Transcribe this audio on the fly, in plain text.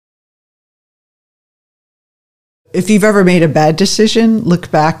If you've ever made a bad decision,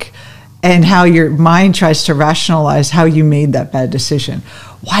 look back and how your mind tries to rationalize how you made that bad decision.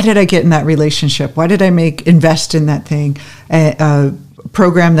 Why did I get in that relationship? Why did I invest in that thing, a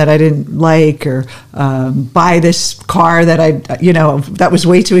program that I didn't like, or buy this car that that was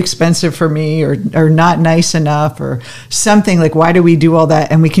way too expensive for me, or not nice enough, or something like, why do we do all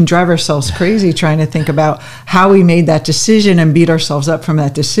that? And we can drive ourselves crazy trying to think about how we made that decision and beat ourselves up from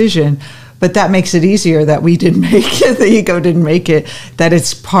that decision. But that makes it easier that we didn't make it, the ego didn't make it, that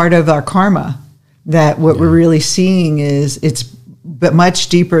it's part of our karma, that what we're really seeing is it's but much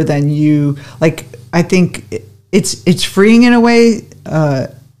deeper than you. Like, I think it's freeing in a way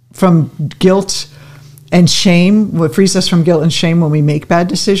from guilt and shame. What frees us from guilt and shame when we make bad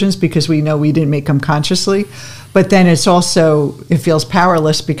decisions, because we know we didn't make them consciously. But then it feels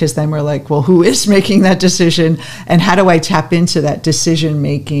powerless, because then we're like, well, who is making that decision? And how do I tap into that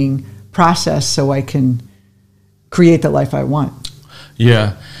decision-making process so I can create the life I want?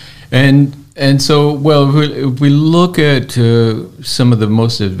 Yeah. And so, well, if we look at some of the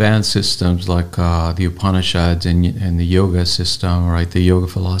most advanced systems like the Upanishads and the yoga system, right, the yoga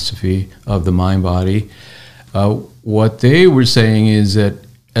philosophy of the mind-body, what they were saying is that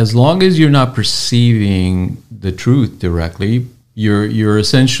as long as you're not perceiving the truth directly, you're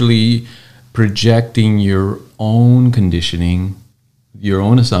essentially projecting your own conditioning, your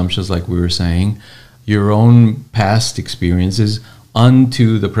own assumptions, like we were saying, your own past experiences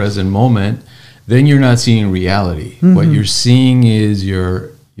unto the present moment, then you're not seeing reality. Mm-hmm. What you're seeing is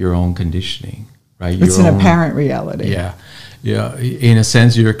your own conditioning, right? It's an apparent reality. Yeah. In a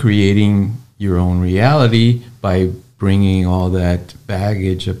sense, you're creating your own reality by bringing all that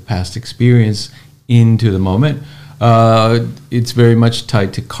baggage of past experience into the moment. It's very much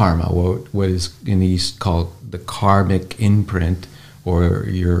tied to karma, what is in the East called the karmic imprint, or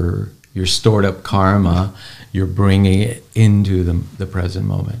your stored up karma. You're bringing it into the present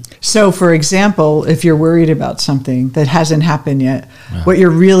moment. So, for example, if you're worried about something that hasn't happened yet, what you're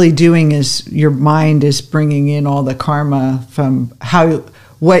really doing is your mind is bringing in all the karma from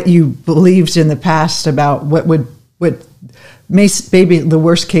what you believed in the past about what maybe the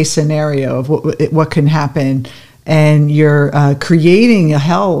worst case scenario of what can happen. And you're creating a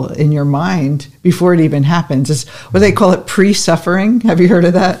hell in your mind before it even happens. It's what they call it, pre-suffering. Have you heard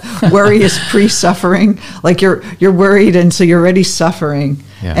of that? Worry is pre-suffering. Like you're worried, and so you're already suffering.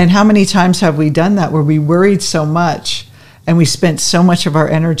 Yeah. And how many times have we done that, where we worried so much and we spent so much of our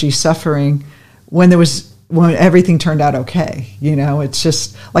energy suffering when everything turned out okay? It's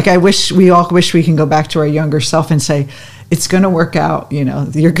just like, we all wish we can go back to our younger self and say, it's going to work out,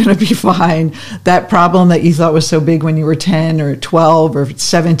 you're going to be fine. That problem that you thought was so big when you were 10 or 12 or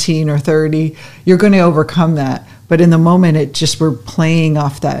 17 or 30, you're going to overcome that. But in the moment, we're playing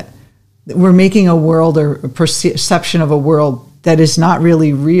off that. We're making a world, or a perception of a world that is not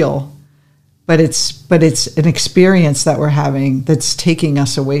really real, but it's an experience that we're having that's taking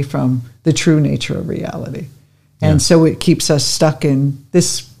us away from the true nature of reality. And so it keeps us stuck in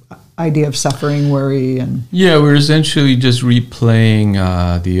this idea of suffering, worry, and we're essentially just replaying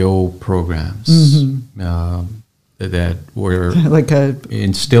the old programs that were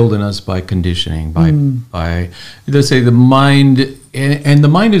instilled in us by conditioning, by let's say the mind, and the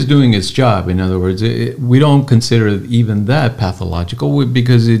mind is doing its job. In other words, we don't consider even that pathological,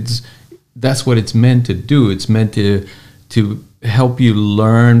 because that's what it's meant to do. It's meant to help you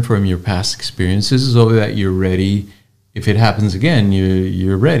learn from your past experiences so that you're ready. If it happens again,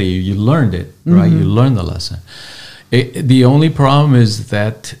 you're ready. You learned it, right? You learned the lesson. The only problem is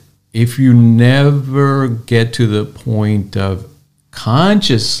that if you never get to the point of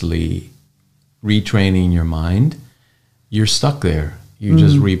consciously retraining your mind, you're stuck there. You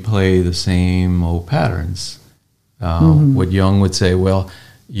just replay the same old patterns. What Jung would say, well,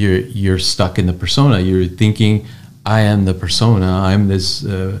 you're stuck in the persona. You're thinking, I am the persona. I'm this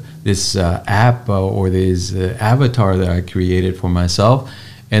app or this avatar that I created for myself,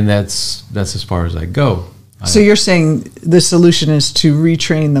 and that's as far as I go. So you're saying the solution is to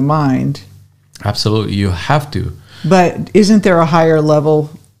retrain the mind? Absolutely, you have to. But isn't there a higher level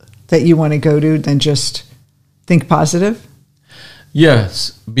that you want to go to than just think positive?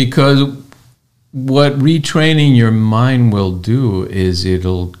 Yes, because what retraining your mind will do is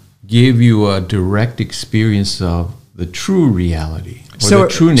it'll give you a direct experience of the true reality, or the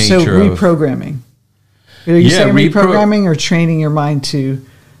true nature. So reprogramming. Are you saying reprogramming or training your mind to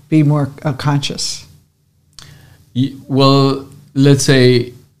be more conscious? Well, let's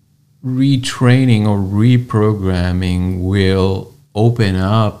say retraining or reprogramming will open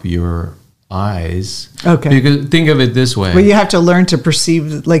up your eyes. Okay. Because think of it this way. Well, you have to learn to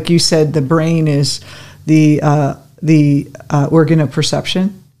perceive, like you said, the brain is the organ of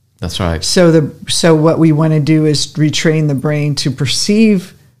perception. That's right. So what we want to do is retrain the brain to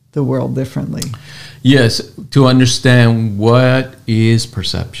perceive the world differently. Yes, to understand what is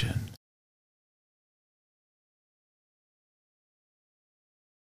perception.